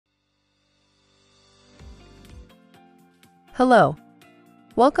Hello.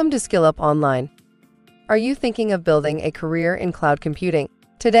 Welcome to SkillUp Online. Are you thinking of building a career in cloud computing?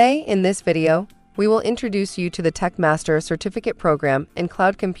 Today, in this video, we will introduce you to the TechMaster Certificate Program in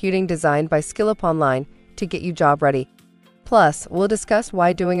Cloud Computing designed by SkillUp Online to get you job ready. Plus, we'll discuss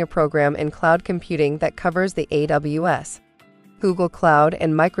why doing a program in cloud computing that covers the AWS, Google Cloud,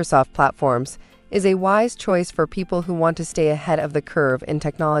 and Microsoft platforms is a wise choice for people who want to stay ahead of the curve in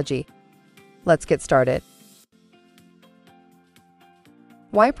technology. Let's get started.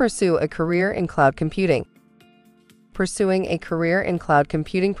 Why pursue a career in cloud computing? Pursuing a career in cloud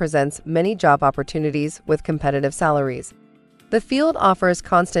computing presents many job opportunities with competitive salaries. The field offers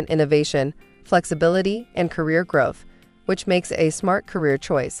constant innovation, flexibility, and career growth, which makes it a smart career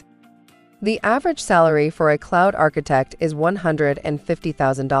choice. The average salary for a cloud architect is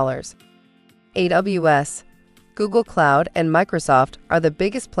 $150,000. AWS, Google Cloud, and Microsoft are the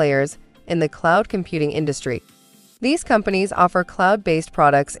biggest players in the cloud computing industry. These companies offer cloud-based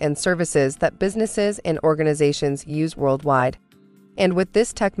products and services that businesses and organizations use worldwide. And with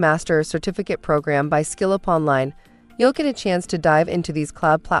this TechMaster Certificate Program by SkillUp Online, you'll get a chance to dive into these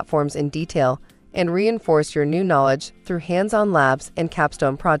cloud platforms in detail and reinforce your new knowledge through hands-on labs and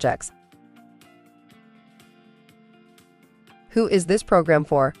capstone projects. Who is this program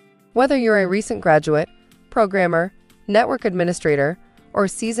for? Whether you're a recent graduate, programmer, network administrator, or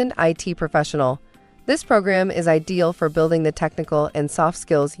seasoned IT professional, this program is ideal for building the technical and soft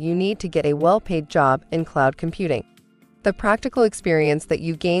skills you need to get a well-paid job in cloud computing. The practical experience that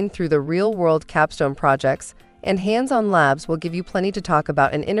you gain through the real-world capstone projects and hands-on labs will give you plenty to talk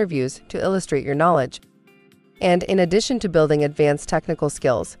about in interviews to illustrate your knowledge. And in addition to building advanced technical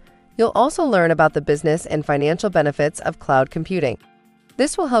skills, you'll also learn about the business and financial benefits of cloud computing.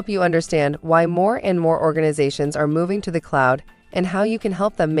 This will help you understand why more and more organizations are moving to the cloud and how you can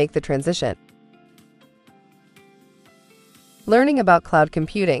help them make the transition. Learning about cloud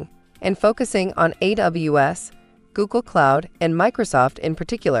computing and focusing on AWS, Google Cloud, and Microsoft in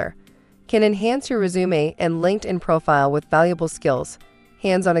particular can enhance your resume and LinkedIn profile with valuable skills,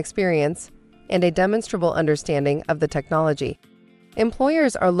 hands-on experience, and a demonstrable understanding of the technology.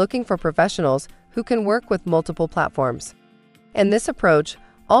 Employers are looking for professionals who can work with multiple platforms. And this approach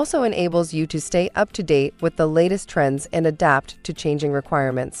also enables you to stay up to date with the latest trends and adapt to changing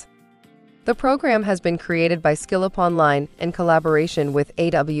requirements. The program has been created by SkillUp Online in collaboration with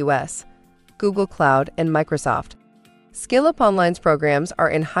AWS, Google Cloud, and Microsoft. SkillUp Online's programs are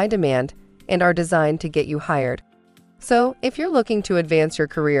in high demand and are designed to get you hired. So, if you're looking to advance your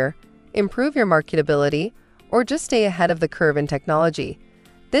career, improve your marketability, or just stay ahead of the curve in technology,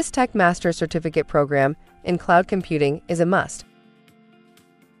 this TechMaster Certificate Program in cloud computing is a must.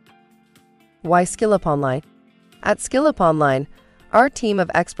 Why SkillUp Online? At SkillUp Online, our team of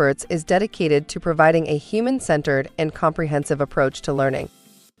experts is dedicated to providing a human-centered and comprehensive approach to learning.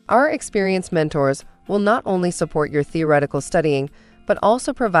 Our experienced mentors will not only support your theoretical studying, but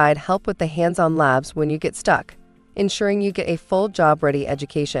also provide help with the hands-on labs when you get stuck, ensuring you get a full job-ready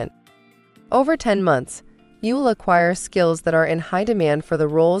education. Over 10 months, you will acquire skills that are in high demand for the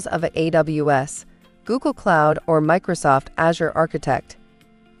roles of an AWS, Google Cloud, or Microsoft Azure architect.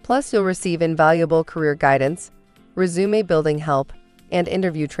 Plus, you'll receive invaluable career guidance, resume building help, and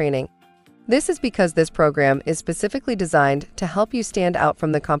interview training. This is because this program is specifically designed to help you stand out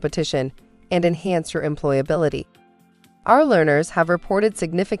from the competition and enhance your employability. Our learners have reported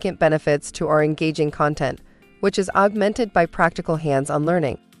significant benefits to our engaging content, which is augmented by practical hands-on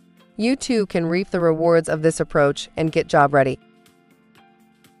learning. You too can reap the rewards of this approach and get job ready.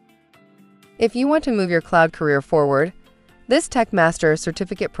 If you want to move your cloud career forward, this TechMaster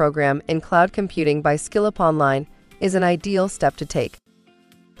Certificate Program in Cloud Computing by SkillUp Online is an ideal step to take.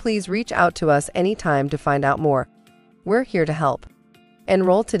 Please reach out to us anytime to find out more. We're here to help.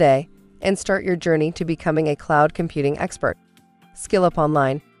 Enroll today and start your journey to becoming a cloud computing expert. SkillUp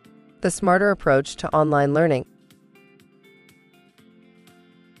Online, the smarter approach to online learning.